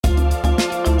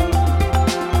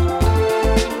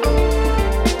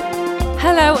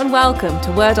and welcome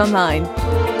to Word Online.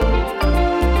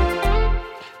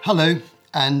 Hello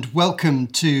and welcome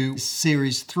to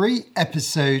Series 3,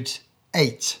 Episode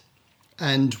 8.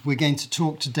 And we're going to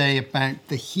talk today about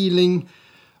the healing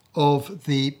of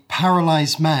the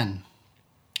paralysed man.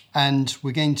 And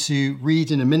we're going to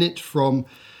read in a minute from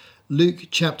Luke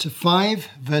chapter 5,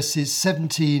 verses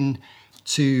 17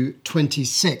 to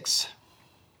 26.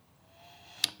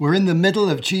 We're in the middle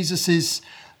of Jesus's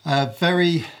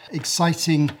very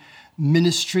exciting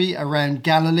ministry around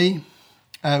Galilee.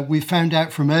 We found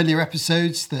out from earlier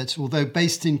episodes that although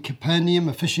based in Capernaum,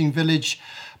 a fishing village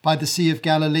by the Sea of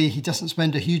Galilee, he doesn't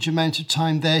spend a huge amount of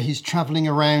time there. He's travelling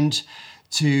around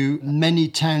to many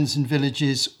towns and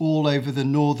villages all over the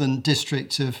northern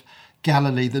district of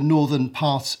Galilee, the northern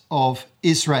part of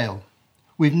Israel.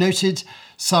 We've noted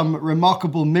some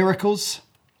remarkable miracles.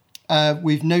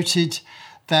 We've noted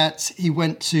that he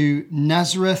went to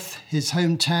Nazareth, his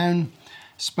hometown,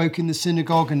 spoke in the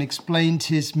synagogue and explained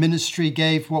his ministry,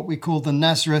 gave what we call the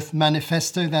Nazareth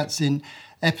Manifesto. That's in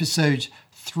episode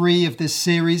 3 of this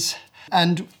series.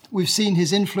 And we've seen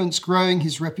his influence growing,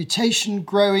 his reputation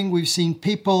growing. We've seen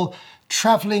people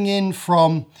traveling in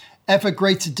from ever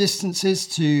greater distances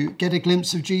to get a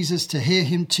glimpse of Jesus, to hear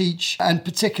him teach, and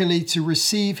particularly to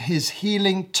receive his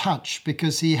healing touch,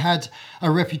 because he had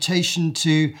a reputation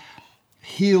to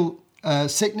heal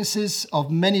sicknesses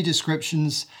of many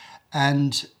descriptions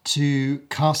and to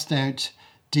cast out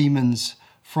demons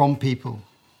from people.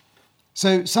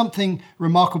 So something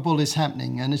remarkable is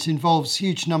happening, and it involves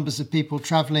huge numbers of people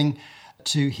traveling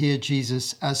to hear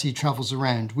Jesus as he travels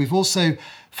around. We've also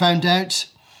found out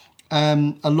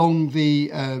along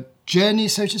the journey,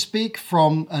 so to speak,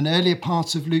 from an earlier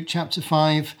part of Luke chapter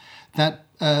 5, that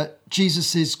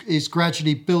Jesus is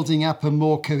gradually building up a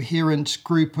more coherent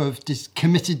group of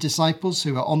committed disciples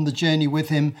who are on the journey with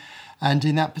him. And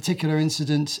in that particular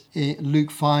incident,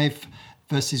 Luke 5,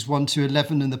 verses 1 to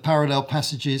 11, and the parallel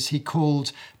passages, he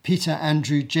called Peter,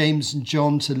 Andrew, James, and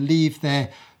John to leave their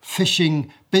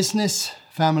fishing business,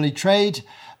 family trade,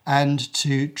 and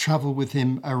to travel with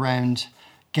him around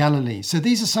Galilee. So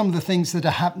these are some of the things that are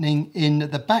happening in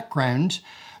the background.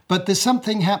 But there's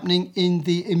something happening in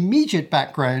the immediate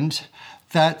background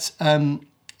that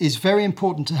is very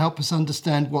important to help us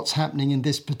understand what's happening in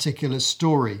this particular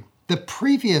story. The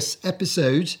previous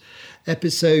episode,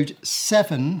 episode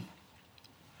 7,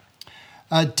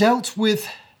 dealt with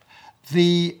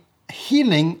the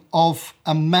healing of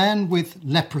a man with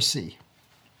leprosy.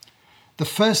 The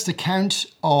first account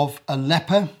of a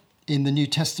leper in the New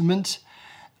Testament.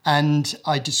 And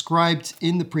I described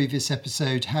in the previous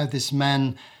episode how this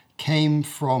man came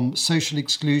from social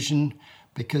exclusion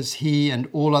because he and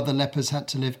all other lepers had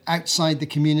to live outside the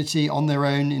community on their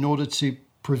own in order to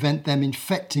prevent them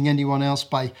infecting anyone else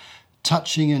by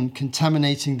touching and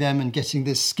contaminating them and getting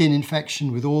this skin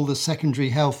infection with all the secondary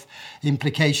health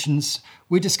implications.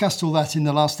 We discussed all that in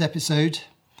the last episode.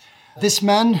 This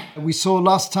man we saw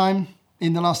last time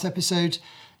in the last episode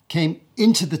came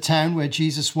into the town where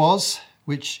Jesus was,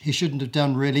 which he shouldn't have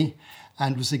done really,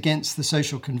 and was against the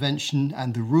social convention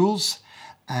and the rules,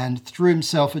 and threw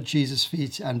himself at Jesus'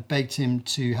 feet and begged him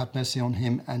to have mercy on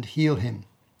him and heal him.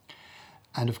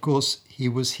 And of course, he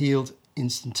was healed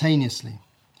instantaneously.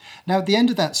 Now, at the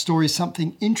end of that story,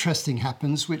 something interesting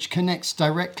happens, which connects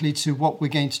directly to what we're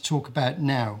going to talk about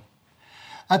now.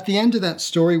 At the end of that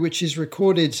story, which is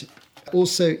recorded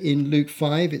also in Luke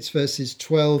 5, it's verses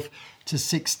 12 to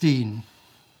 16.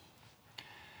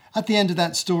 At the end of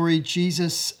that story,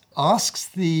 Jesus asks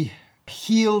the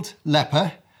healed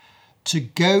leper to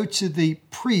go to the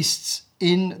priests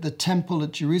in the temple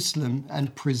at Jerusalem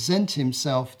and present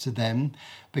himself to them,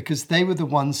 because they were the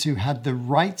ones who had the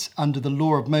right under the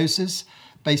law of Moses,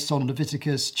 based on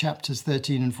Leviticus chapters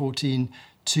 13 and 14,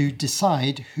 to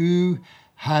decide who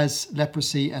has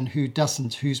leprosy and who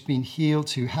doesn't, who's been healed,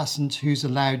 who hasn't, who's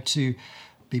allowed to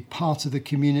be part of the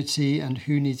community and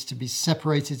who needs to be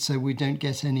separated so we don't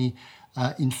get any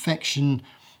infection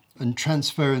and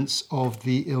transference of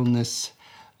the illness,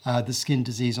 the skin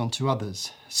disease, onto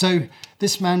others. So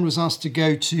this man was asked to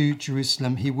go to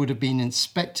Jerusalem. He would have been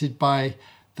inspected by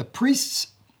the priests,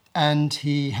 and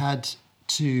he had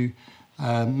to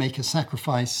make a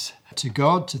sacrifice to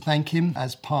God to thank him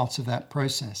as part of that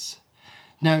process.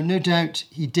 Now, no doubt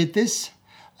he did this,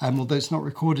 although it's not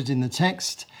recorded in the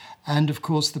text. And of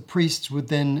course, the priests would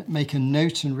then make a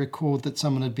note and record that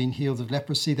someone had been healed of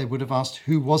leprosy. They would have asked,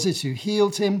 who was it who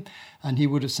healed him? And he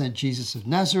would have said, Jesus of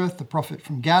Nazareth, the prophet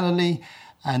from Galilee.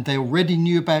 And they already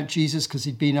knew about Jesus because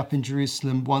he'd been up in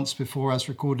Jerusalem once before, as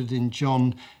recorded in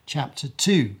John chapter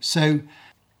 2. So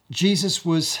Jesus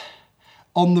was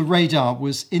on the radar,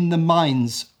 was in the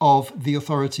minds of the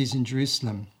authorities in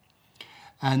Jerusalem.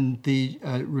 And the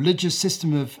religious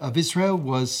system of Israel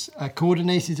was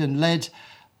coordinated and led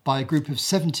by a group of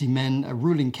 70 men, a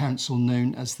ruling council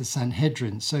known as the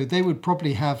Sanhedrin. So they would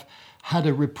probably have had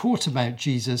a report about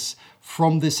Jesus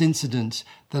from this incident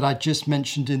that I just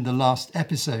mentioned in the last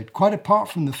episode. Quite apart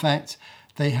from the fact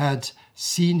they had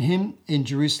seen him in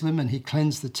Jerusalem and he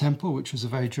cleansed the temple, which was a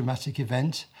very dramatic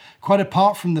event. Quite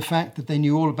apart from the fact that they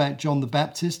knew all about John the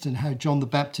Baptist and how John the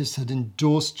Baptist had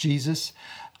endorsed Jesus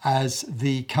as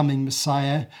the coming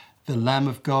Messiah, the Lamb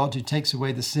of God who takes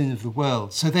away the sin of the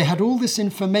world. So they had all this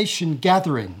information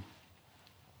gathering.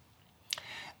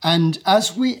 And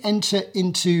as we enter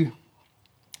into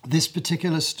this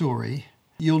particular story,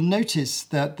 you'll notice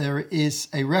that there is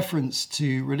a reference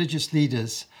to religious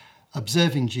leaders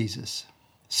observing Jesus.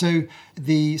 So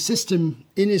the system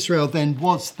in Israel then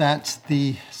was that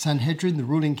the Sanhedrin, the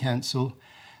ruling council,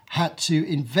 had to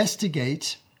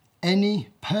investigate any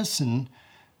person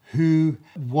who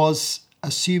was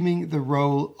assuming the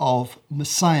role of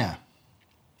Messiah,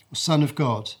 Son of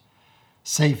God,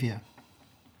 Saviour.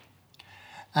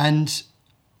 And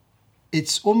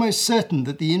it's almost certain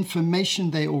that the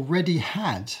information they already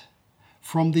had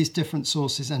from these different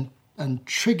sources and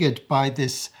triggered by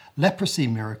this leprosy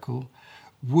miracle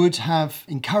would have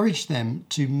encouraged them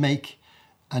to make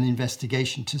an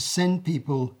investigation, to send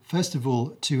people, first of all,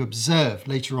 to observe,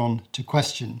 later on to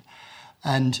question,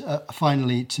 and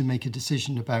finally to make a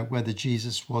decision about whether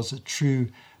Jesus was a true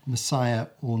Messiah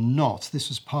or not. This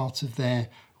was part of their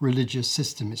religious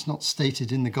system. It's not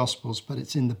stated in the Gospels, but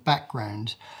it's in the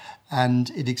background, and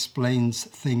it explains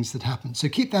things that happen. So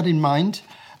keep that in mind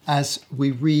as we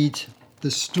read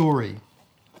the story.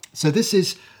 So this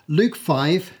is Luke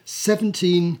 5,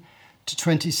 17 to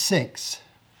 26.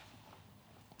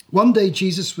 One day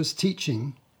Jesus was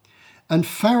teaching, and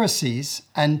Pharisees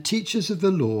and teachers of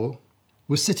the law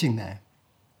were sitting there.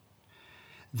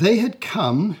 They had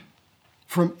come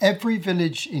from every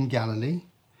village in Galilee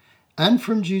and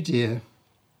from Judea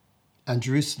and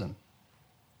Jerusalem.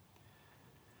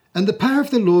 And the power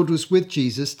of the Lord was with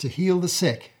Jesus to heal the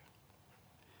sick.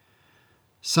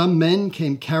 Some men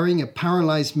came carrying a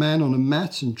paralyzed man on a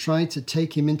mat and tried to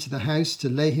take him into the house to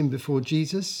lay him before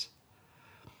Jesus.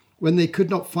 When they could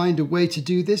not find a way to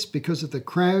do this because of the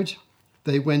crowd,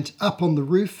 they went up on the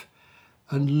roof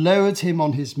and lowered him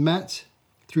on his mat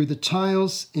through the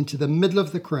tiles into the middle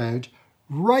of the crowd,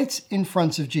 right in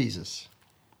front of Jesus.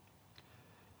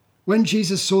 When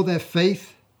Jesus saw their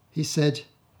faith, he said,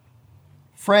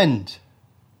 "Friend,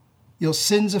 your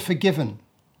sins are forgiven."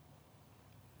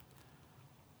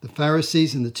 The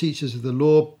Pharisees and the teachers of the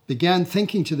law began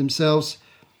thinking to themselves,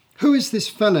 "Who is this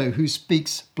fellow who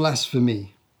speaks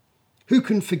blasphemy? Who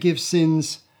can forgive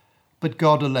sins but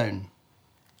God alone?"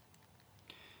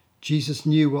 Jesus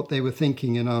knew what they were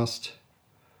thinking and asked,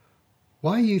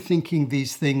 "Why are you thinking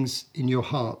these things in your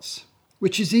hearts?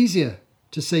 Which is easier,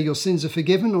 to say your sins are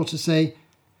forgiven or to say,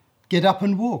 get up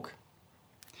and walk?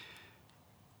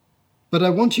 But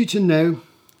I want you to know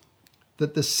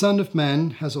that the Son of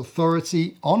Man has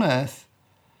authority on earth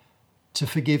to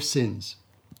forgive sins."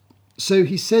 So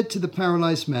he said to the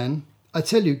paralyzed man, "I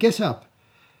tell you, get up,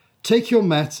 take your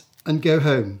mat and go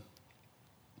home."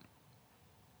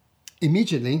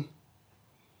 Immediately,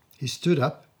 he stood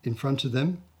up in front of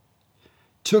them,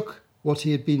 took what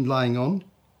he had been lying on,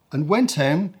 and went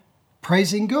home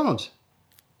praising God.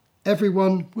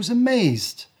 Everyone was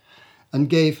amazed and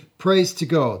gave praise to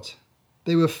God.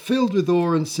 They were filled with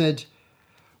awe and said,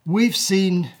 "We've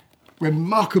seen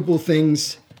remarkable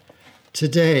things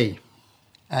today."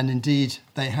 And indeed,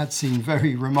 they had seen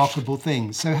very remarkable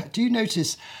things. So do you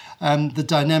notice the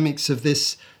dynamics of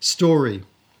this story?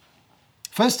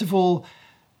 First of all,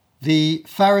 the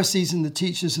Pharisees and the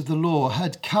teachers of the law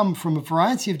had come from a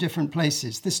variety of different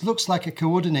places. This looks like a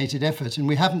coordinated effort, and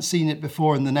we haven't seen it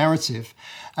before in the narrative.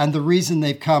 And the reason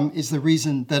they've come is the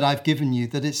reason that I've given you,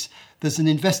 that there's an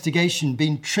investigation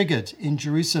being triggered in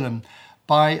Jerusalem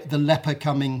by the leper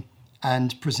coming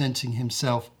and presenting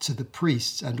himself to the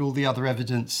priests and all the other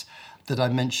evidence that I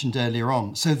mentioned earlier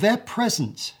on. So they're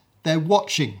present, they're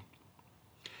watching,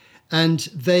 and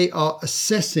they are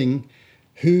assessing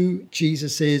who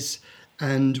Jesus is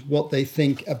and what they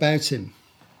think about him.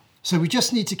 So we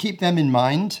just need to keep them in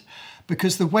mind,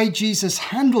 because the way Jesus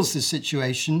handles this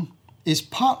situation is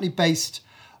partly based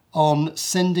on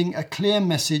sending a clear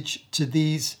message to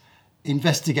these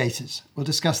investigators. We'll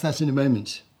discuss that in a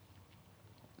moment.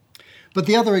 But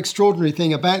the other extraordinary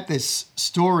thing about this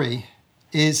story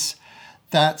is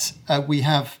that we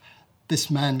have this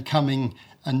man coming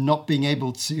and not being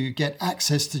able to get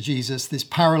access to Jesus, this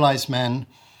paralyzed man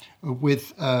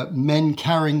with men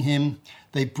carrying him.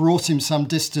 They brought him some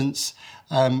distance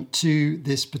to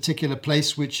this particular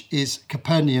place, which is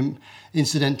Capernaum.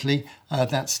 Incidentally,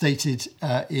 that's stated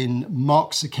in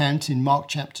Mark's account in Mark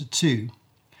chapter 2.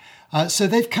 So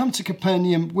they've come to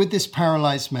Capernaum with this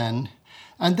paralyzed man,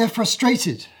 and they're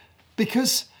frustrated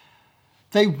because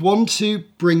they want to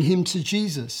bring him to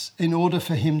Jesus in order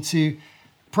for him to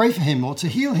pray for him or to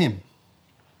heal him.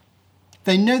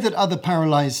 They know that other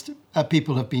paralyzed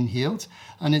people have been healed,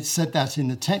 and it's said that in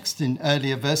the text in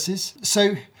earlier verses.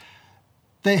 So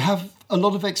they have a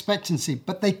lot of expectancy,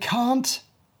 but they can't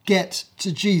get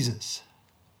to Jesus.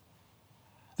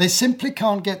 They simply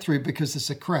can't get through because there's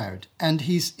a crowd, and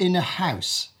he's in a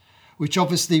house, which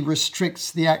obviously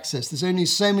restricts the access. There's only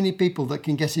so many people that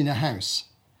can get in a house.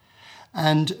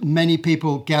 And many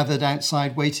people gathered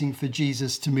outside waiting for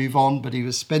Jesus to move on, but he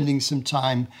was spending some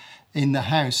time in the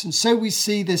house. And so we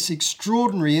see this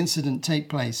extraordinary incident take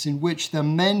place in which the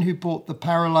men who brought the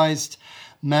paralyzed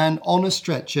man on a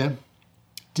stretcher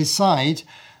decide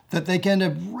that they're going to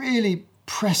really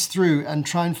press through and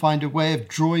try and find a way of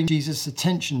drawing Jesus'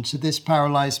 attention to this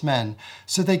paralyzed man.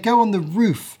 So they go on the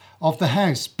roof of the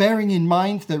house, bearing in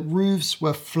mind that roofs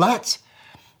were flat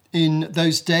in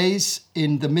those days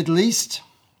in the Middle East,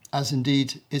 as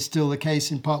indeed is still the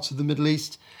case in parts of the Middle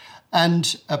East.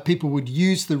 And people would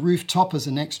use the rooftop as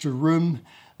an extra room,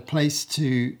 a place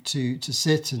to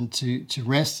sit and to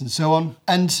rest and so on.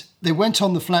 And they went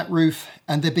on the flat roof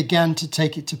and they began to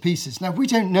take it to pieces. Now, we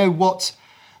don't know what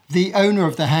the owner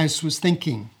of the house was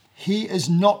thinking. He is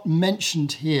not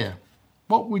mentioned here.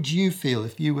 What would you feel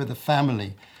if you were the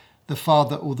family, the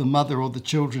father or the mother or the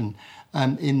children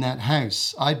in that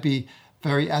house? I'd be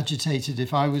very agitated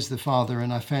if I was the father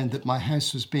and I found that my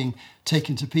house was being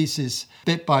taken to pieces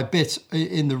bit by bit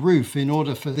in the roof in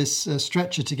order for this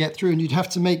stretcher to get through. And you'd have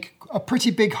to make a pretty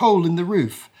big hole in the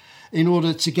roof in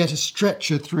order to get a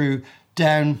stretcher through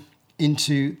down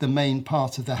into the main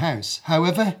part of the house.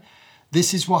 However,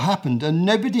 this is what happened, and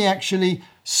nobody actually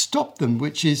stopped them,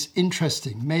 which is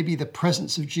interesting. Maybe the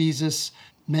presence of Jesus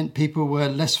meant people were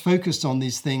less focused on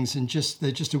these things and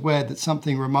they're just aware that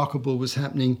something remarkable was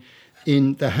happening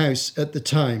in the house at the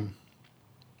time.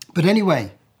 But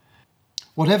anyway,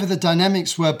 whatever the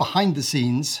dynamics were behind the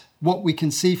scenes, what we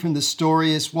can see from the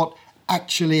story is what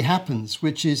actually happens,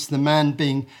 which is the man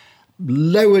being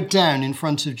lowered down in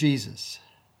front of Jesus.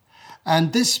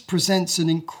 And this presents an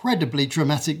incredibly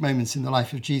dramatic moment in the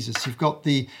life of Jesus. You've got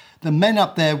the men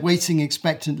up there waiting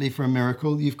expectantly for a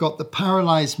miracle. You've got the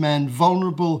paralyzed man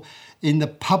vulnerable in the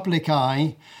public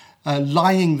eye,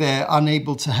 lying there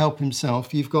unable to help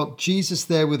himself. You've got Jesus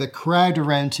there with a crowd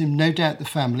around him, no doubt the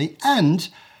family, and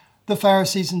the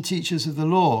Pharisees and teachers of the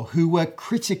law who were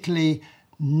critically,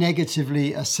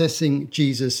 negatively assessing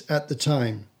Jesus at the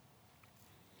time.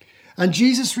 And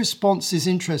Jesus' response is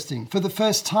interesting. For the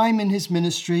first time in his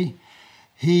ministry,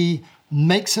 he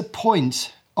makes a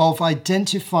point of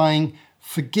identifying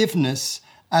forgiveness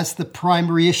as the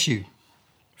primary issue.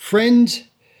 Friend,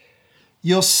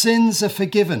 your sins are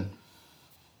forgiven.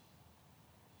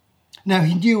 Now,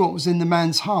 he knew what was in the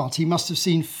man's heart. He must have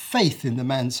seen faith in the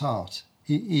man's heart.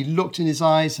 He looked in his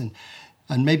eyes and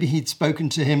maybe he'd spoken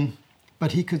to him,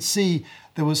 but he could see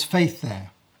there was faith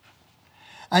there.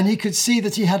 And he could see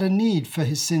that he had a need for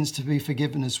his sins to be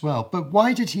forgiven as well. But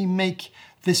why did he make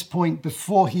this point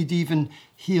before he'd even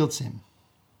healed him?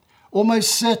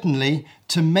 Almost certainly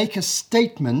to make a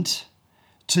statement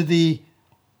to the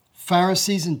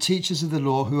Pharisees and teachers of the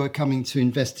law who are coming to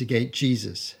investigate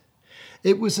Jesus.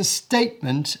 It was a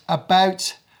statement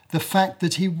about the fact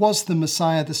that he was the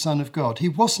Messiah, the Son of God. He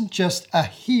wasn't just a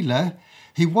healer.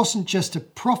 He wasn't just a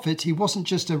prophet. He wasn't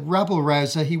just a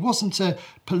rabble-rouser. He wasn't a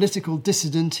political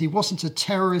dissident. He wasn't a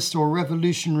terrorist or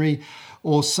revolutionary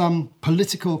or some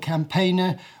political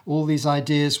campaigner. All these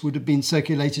ideas would have been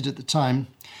circulated at the time.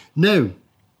 No,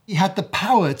 he had the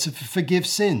power to forgive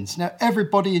sins. Now,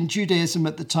 everybody in Judaism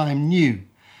at the time knew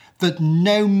that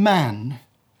no man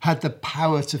had the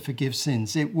power to forgive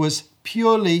sins. It was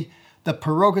purely the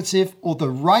prerogative or the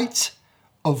right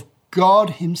of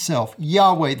God himself.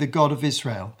 Yahweh, the God of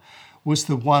Israel, was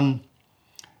the one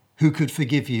who could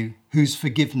forgive you, whose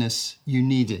forgiveness you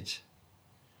needed.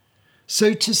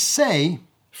 So to say,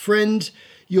 friend,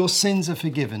 your sins are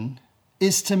forgiven,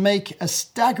 is to make a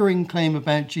staggering claim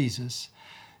about Jesus.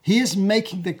 He is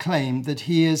making the claim that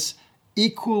he is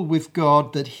equal with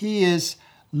God, that he is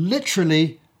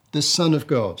literally the Son of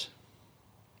God.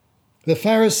 The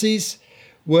Pharisees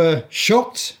were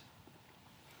shocked.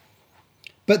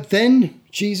 But then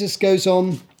Jesus goes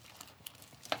on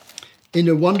in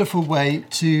a wonderful way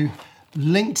to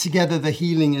link together the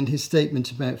healing and his statement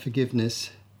about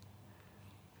forgiveness.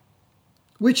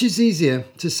 Which is easier,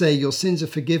 to say your sins are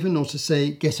forgiven or to say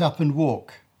get up and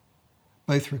walk?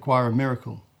 Both require a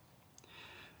miracle.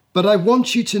 But I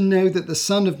want you to know that the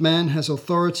Son of Man has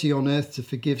authority on earth to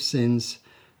forgive sins.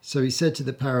 So he said to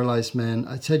the paralyzed man,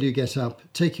 I tell you, get up,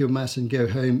 take your mat and go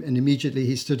home. And immediately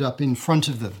he stood up in front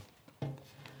of them.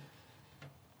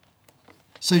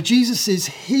 So Jesus'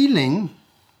 healing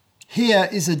here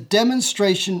is a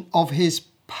demonstration of his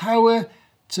power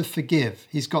to forgive.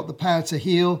 He's got the power to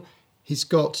heal. He's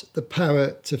got the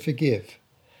power to forgive.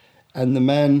 And the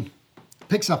man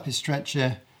picks up his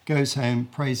stretcher, goes home,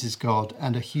 praises God,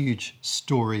 and a huge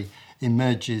story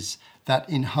emerges that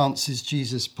enhances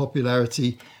Jesus'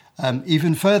 popularity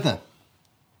even further.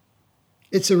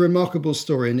 It's a remarkable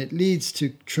story, and it leads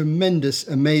to tremendous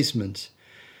amazement.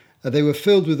 They were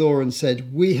filled with awe and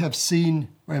said, we have seen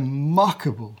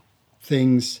remarkable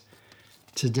things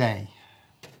today.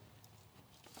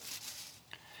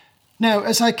 Now,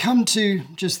 as I come to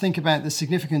just think about the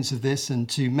significance of this and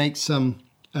to make some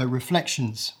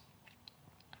reflections,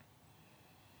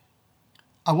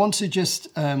 I want to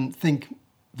just think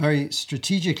very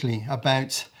strategically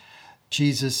about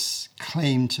Jesus'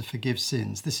 claim to forgive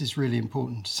sins. This is really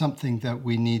important, something that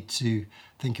we need to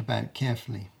think about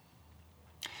carefully.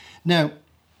 Now,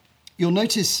 you'll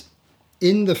notice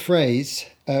in the phrase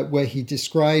where he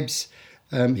describes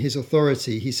his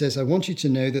authority, he says, I want you to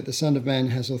know that the Son of Man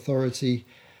has authority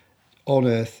on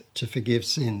earth to forgive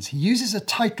sins. He uses a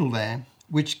title there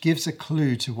which gives a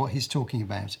clue to what he's talking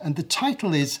about. And the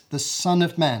title is the Son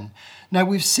of Man. Now,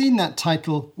 we've seen that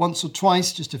title once or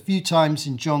twice, just a few times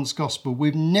in John's Gospel.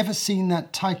 We've never seen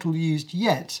that title used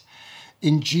yet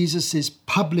in Jesus'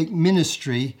 public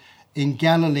ministry in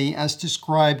Galilee as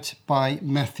described by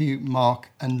Matthew, Mark,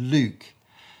 and Luke.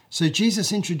 So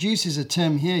Jesus introduces a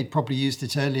term here, he probably used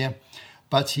it earlier,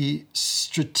 but he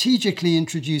strategically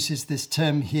introduces this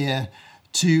term here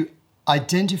to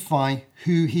identify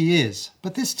who he is.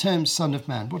 But this term, Son of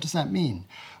Man, what does that mean?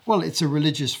 Well, it's a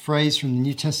religious phrase from the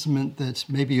New Testament that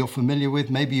maybe you're familiar with,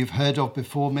 maybe you've heard of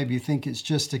before, maybe you think it's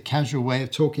just a casual way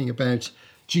of talking about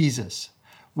Jesus.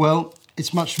 Well,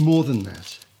 it's much more than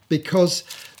that, because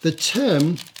the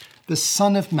term, the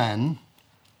Son of Man,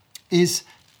 is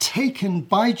taken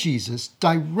by Jesus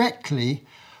directly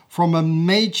from a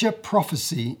major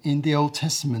prophecy in the Old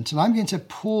Testament. And I'm going to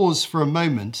pause for a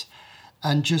moment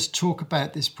and just talk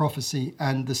about this prophecy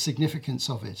and the significance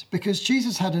of it. Because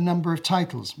Jesus had a number of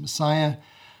titles, Messiah,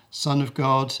 Son of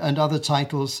God, and other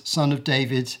titles, Son of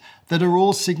David, that are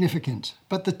all significant.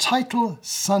 But the title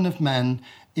Son of Man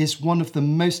is one of the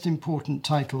most important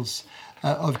titles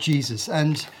of Jesus.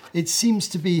 And it seems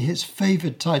to be his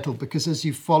favored title because as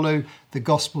you follow the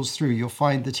Gospels through, you'll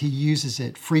find that he uses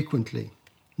it frequently.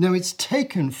 Now, it's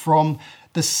taken from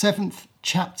the 7th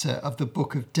chapter of the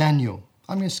book of Daniel.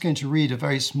 I'm just going to read a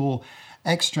very small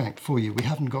extract for you. We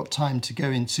haven't got time to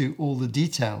go into all the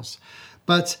details.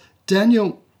 But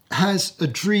Daniel has a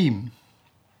dream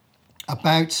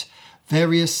about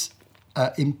various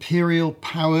imperial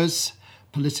powers,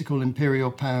 political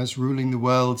imperial powers ruling the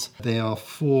world. There are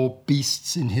 4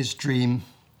 beasts in his dream,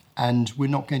 and we're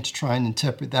not going to try and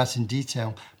interpret that in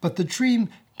detail. But the dream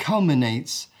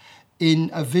culminates in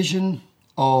a vision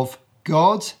of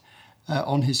God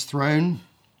on his throne,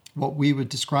 what we would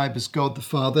describe as God the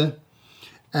Father,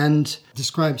 and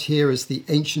described here as the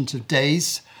Ancient of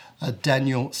Days,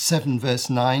 Daniel 7 verse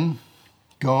 9,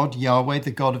 God, Yahweh,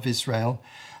 the God of Israel.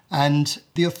 And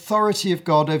the authority of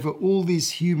God over all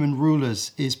these human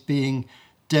rulers is being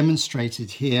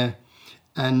demonstrated here.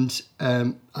 And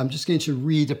I'm just going to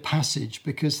read a passage,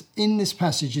 because in this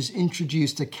passage is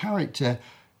introduced a character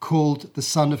called the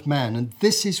Son of Man. And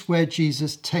this is where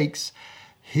Jesus takes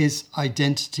his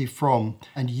identity from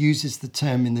and uses the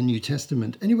term in the New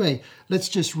Testament. Anyway, let's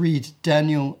just read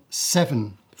Daniel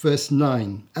 7, verse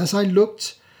 9. As I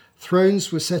looked,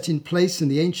 thrones were set in place,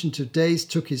 and the Ancient of Days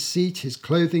took his seat. His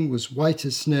clothing was white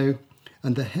as snow,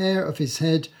 and the hair of his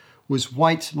head was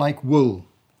white like wool.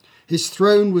 His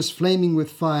throne was flaming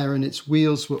with fire, and its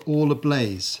wheels were all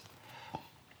ablaze.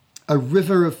 A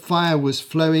river of fire was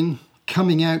flowing,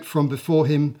 coming out from before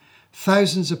him.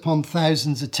 Thousands upon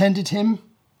thousands attended him.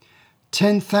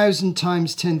 10,000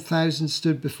 times 10,000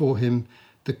 stood before him.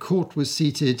 The court was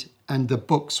seated, and the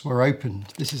books were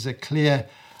opened. This is a clear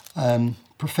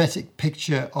prophetic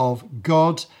picture of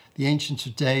God, the Ancient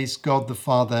of Days, God the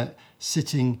Father,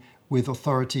 sitting with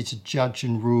authority to judge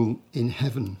and rule in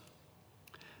heaven.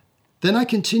 Then I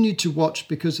continued to watch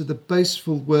because of the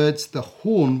boastful words the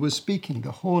horn was speaking.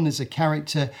 The horn is a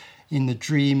character in the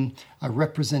dream, a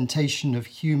representation of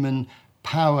human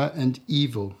power and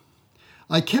evil.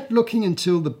 I kept looking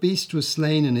until the beast was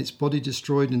slain and its body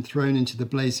destroyed and thrown into the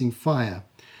blazing fire.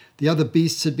 The other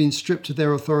beasts had been stripped of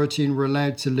their authority and were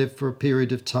allowed to live for a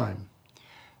period of time.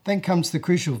 Then comes the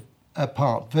crucial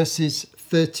part, verses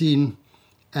 13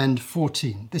 and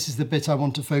 14. This is the bit I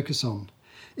want to focus on.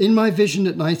 In my vision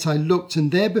at night I looked,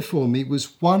 and there before me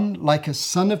was one like a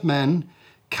son of man,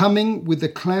 coming with the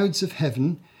clouds of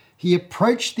heaven. He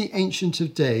approached the Ancient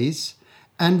of Days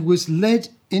and was led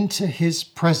into his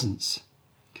presence.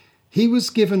 He was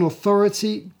given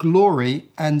authority, glory,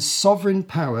 and sovereign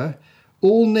power.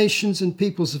 All nations and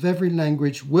peoples of every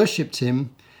language worshipped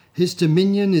him. His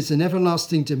dominion is an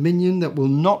everlasting dominion that will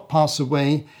not pass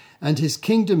away, and his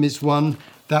kingdom is one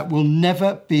that will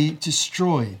never be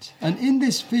destroyed. And in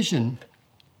this vision,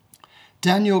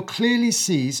 Daniel clearly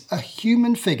sees a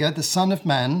human figure, the Son of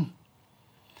Man,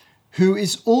 who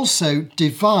is also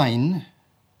divine,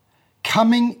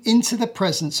 coming into the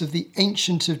presence of the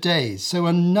Ancient of Days. So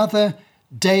another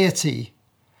deity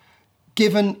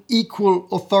given equal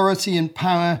authority and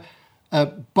power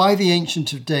by the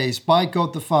Ancient of Days, by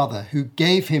God the Father, who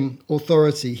gave him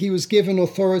authority. He was given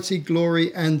authority,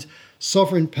 glory, and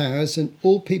sovereign powers, and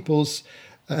all peoples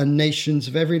and nations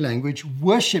of every language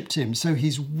worshipped him. So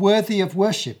he's worthy of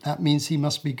worship. That means he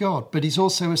must be God. But he's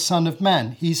also a son of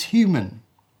man. He's human.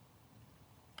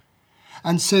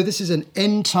 And so this is an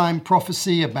end-time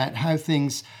prophecy about how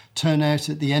things turn out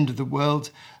at the end of the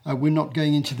world. We're not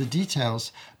going into the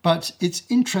details, but it's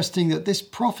interesting that this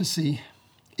prophecy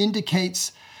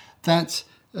indicates that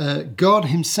God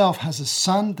himself has a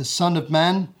son, the Son of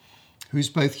Man, who's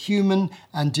both human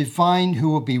and divine, who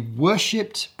will be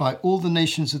worshipped by all the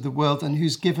nations of the world, and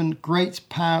who's given great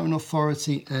power and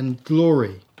authority and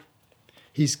glory.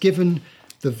 He's given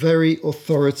the very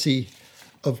authority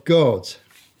of God.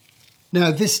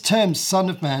 Now, this term, Son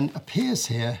of Man, appears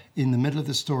here in the middle of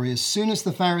the story. As soon as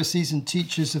the Pharisees and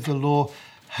teachers of the law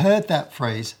heard that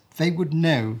phrase, they would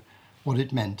know what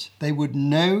it meant. They would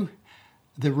know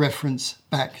the reference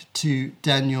back to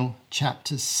Daniel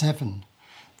chapter 7.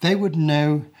 They would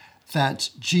know that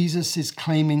Jesus is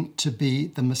claiming to be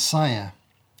the Messiah,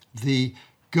 the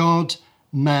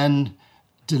God-man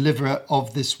deliverer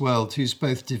of this world, who's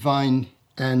both divine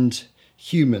and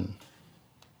human.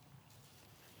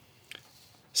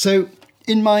 So,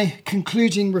 in my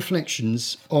concluding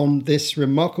reflections on this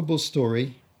remarkable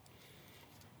story,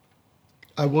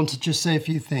 I want to just say a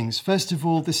few things. First of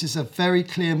all, this is a very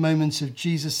clear moment of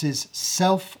Jesus'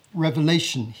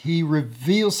 self-revelation. He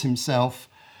reveals himself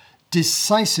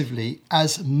decisively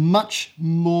as much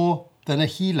more than a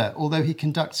healer, although he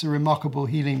conducts a remarkable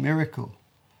healing miracle.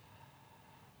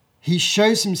 He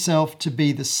shows himself to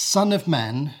be the Son of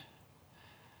Man,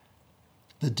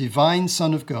 the divine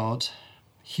Son of God,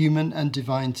 human and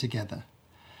divine together,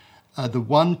 the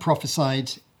one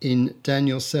prophesied in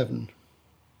Daniel 7,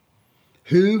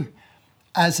 who,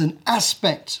 as an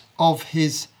aspect of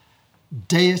his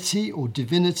deity or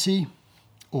divinity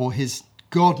or his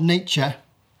God nature,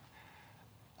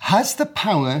 has the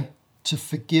power to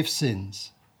forgive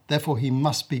sins. Therefore, he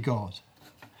must be God.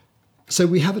 So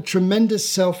we have a tremendous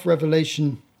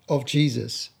self-revelation of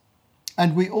Jesus.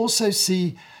 And we also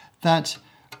see that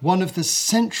one of the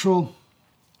central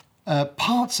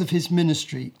parts of his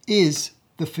ministry is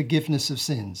the forgiveness of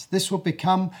sins. This will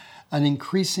become an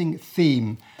increasing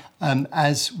theme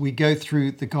as we go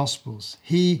through the Gospels.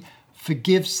 He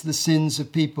forgives the sins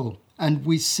of people. And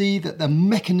we see that the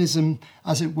mechanism,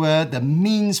 as it were, the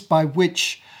means by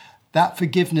which that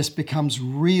forgiveness becomes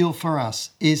real for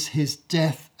us is his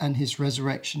death and his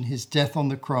resurrection, his death on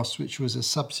the cross, which was a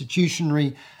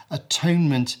substitutionary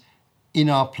atonement in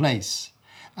our place.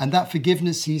 And that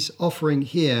forgiveness he's offering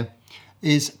here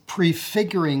is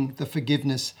prefiguring the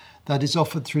forgiveness that is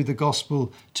offered through the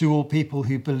gospel to all people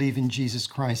who believe in Jesus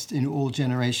Christ in all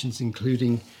generations,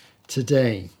 including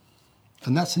today.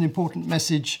 And that's an important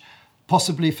message,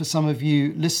 possibly for some of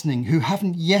you listening who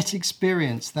haven't yet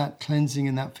experienced that cleansing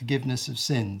and that forgiveness of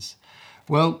sins.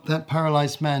 Well, that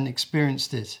paralyzed man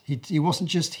experienced it. He wasn't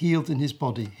just healed in his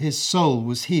body. His soul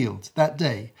was healed that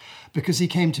day because he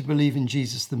came to believe in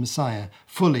Jesus, the Messiah,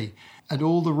 fully. And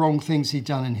all the wrong things he'd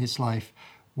done in his life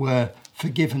were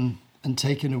forgiven and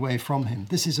taken away from him.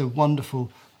 This is a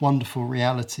wonderful, wonderful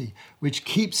reality, which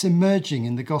keeps emerging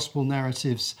in the gospel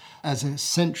narratives as a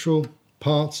central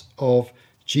part of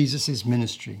Jesus'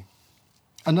 ministry.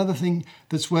 Another thing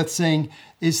that's worth saying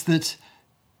is that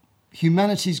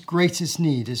humanity's greatest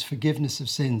need is forgiveness of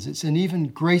sins. It's an even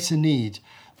greater need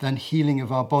than healing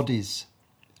of our bodies.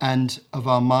 and of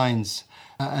our minds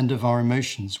and of our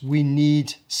emotions. We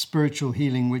need spiritual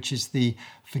healing, which is the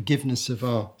forgiveness of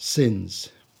our sins.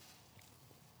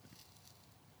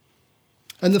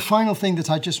 And the final thing that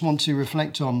I just want to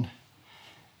reflect on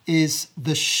is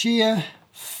the sheer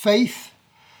faith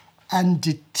and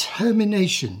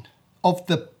determination of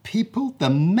the people, the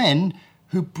men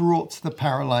who brought the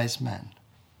paralyzed man.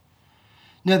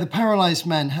 Now, the paralyzed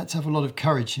man had to have a lot of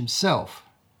courage himself,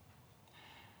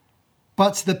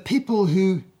 but the people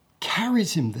who carried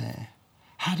him there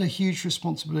had a huge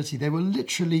responsibility. They were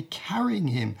literally carrying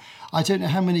him. I don't know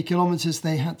how many kilometers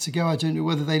they had to go. I don't know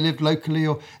whether they lived locally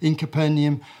or in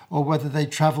Capernaum or whether they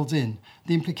traveled in.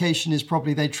 The implication is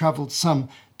probably they traveled some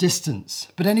distance.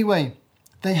 But anyway,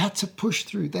 they had to push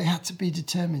through. They had to be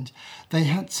determined. They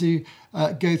had to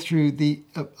go through the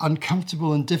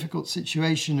uncomfortable and difficult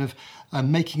situation of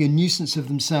making a nuisance of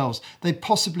themselves. They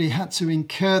possibly had to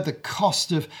incur the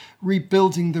cost of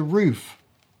rebuilding the roof.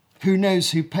 Who knows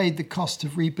who paid the cost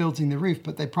of rebuilding the roof,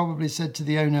 but they probably said to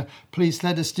the owner, please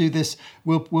let us do this.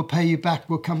 We'll pay you back.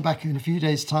 We'll come back in a few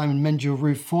days' time and mend your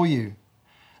roof for you.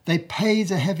 They paid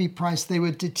a heavy price. They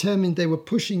were determined. They were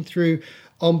pushing through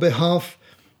on behalf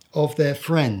of their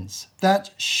friends. That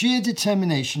sheer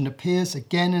determination appears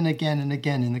again and again and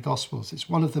again in the Gospels. It's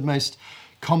one of the most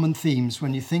common themes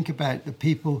when you think about the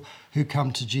people who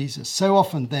come to Jesus. So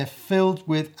often they're filled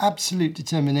with absolute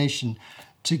determination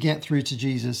to get through to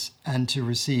Jesus and to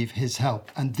receive his help.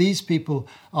 And these people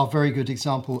are a very good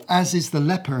example, as is the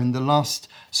leper in the last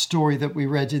story that we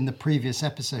read in the previous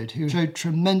episode, who showed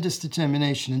tremendous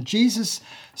determination. And Jesus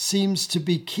seems to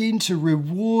be keen to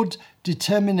reward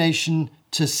determination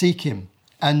to seek him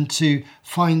and to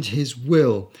find his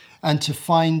will and to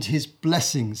find his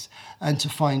blessings and to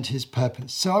find his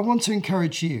purpose. So I want to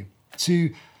encourage you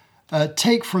to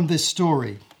take from this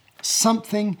story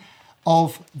something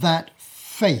of that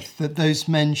faith that those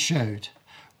men showed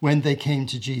when they came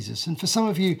to Jesus. And for some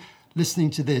of you listening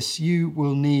to this, you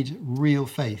will need real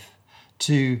faith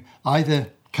to either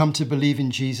come to believe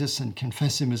in Jesus and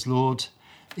confess him as Lord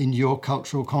in your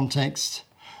cultural context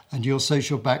and your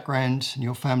social background and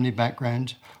your family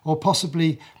background, or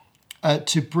possibly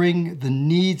to bring the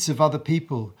needs of other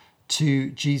people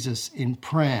to Jesus in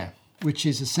prayer, which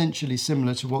is essentially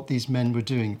similar to what these men were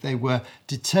doing. They were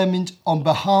determined on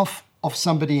behalf of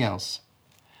somebody else.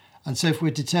 And so if we're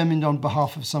determined on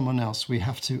behalf of someone else, we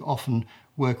have to often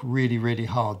work really, really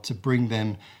hard to bring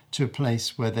them to a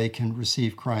place where they can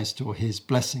receive Christ or his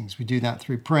blessings. We do that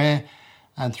through prayer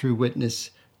and through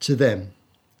witness to them.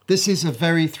 This is a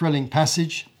very thrilling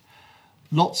passage.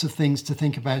 Lots of things to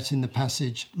think about in the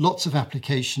passage. Lots of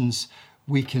applications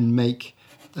we can make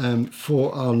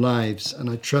for our lives. And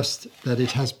I trust that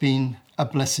it has been a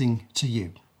blessing to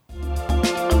you.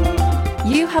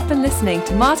 You have been listening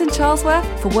to Martin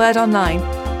Charlesworth for Word Online.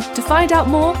 To find out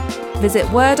more, visit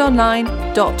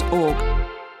wordonline.org.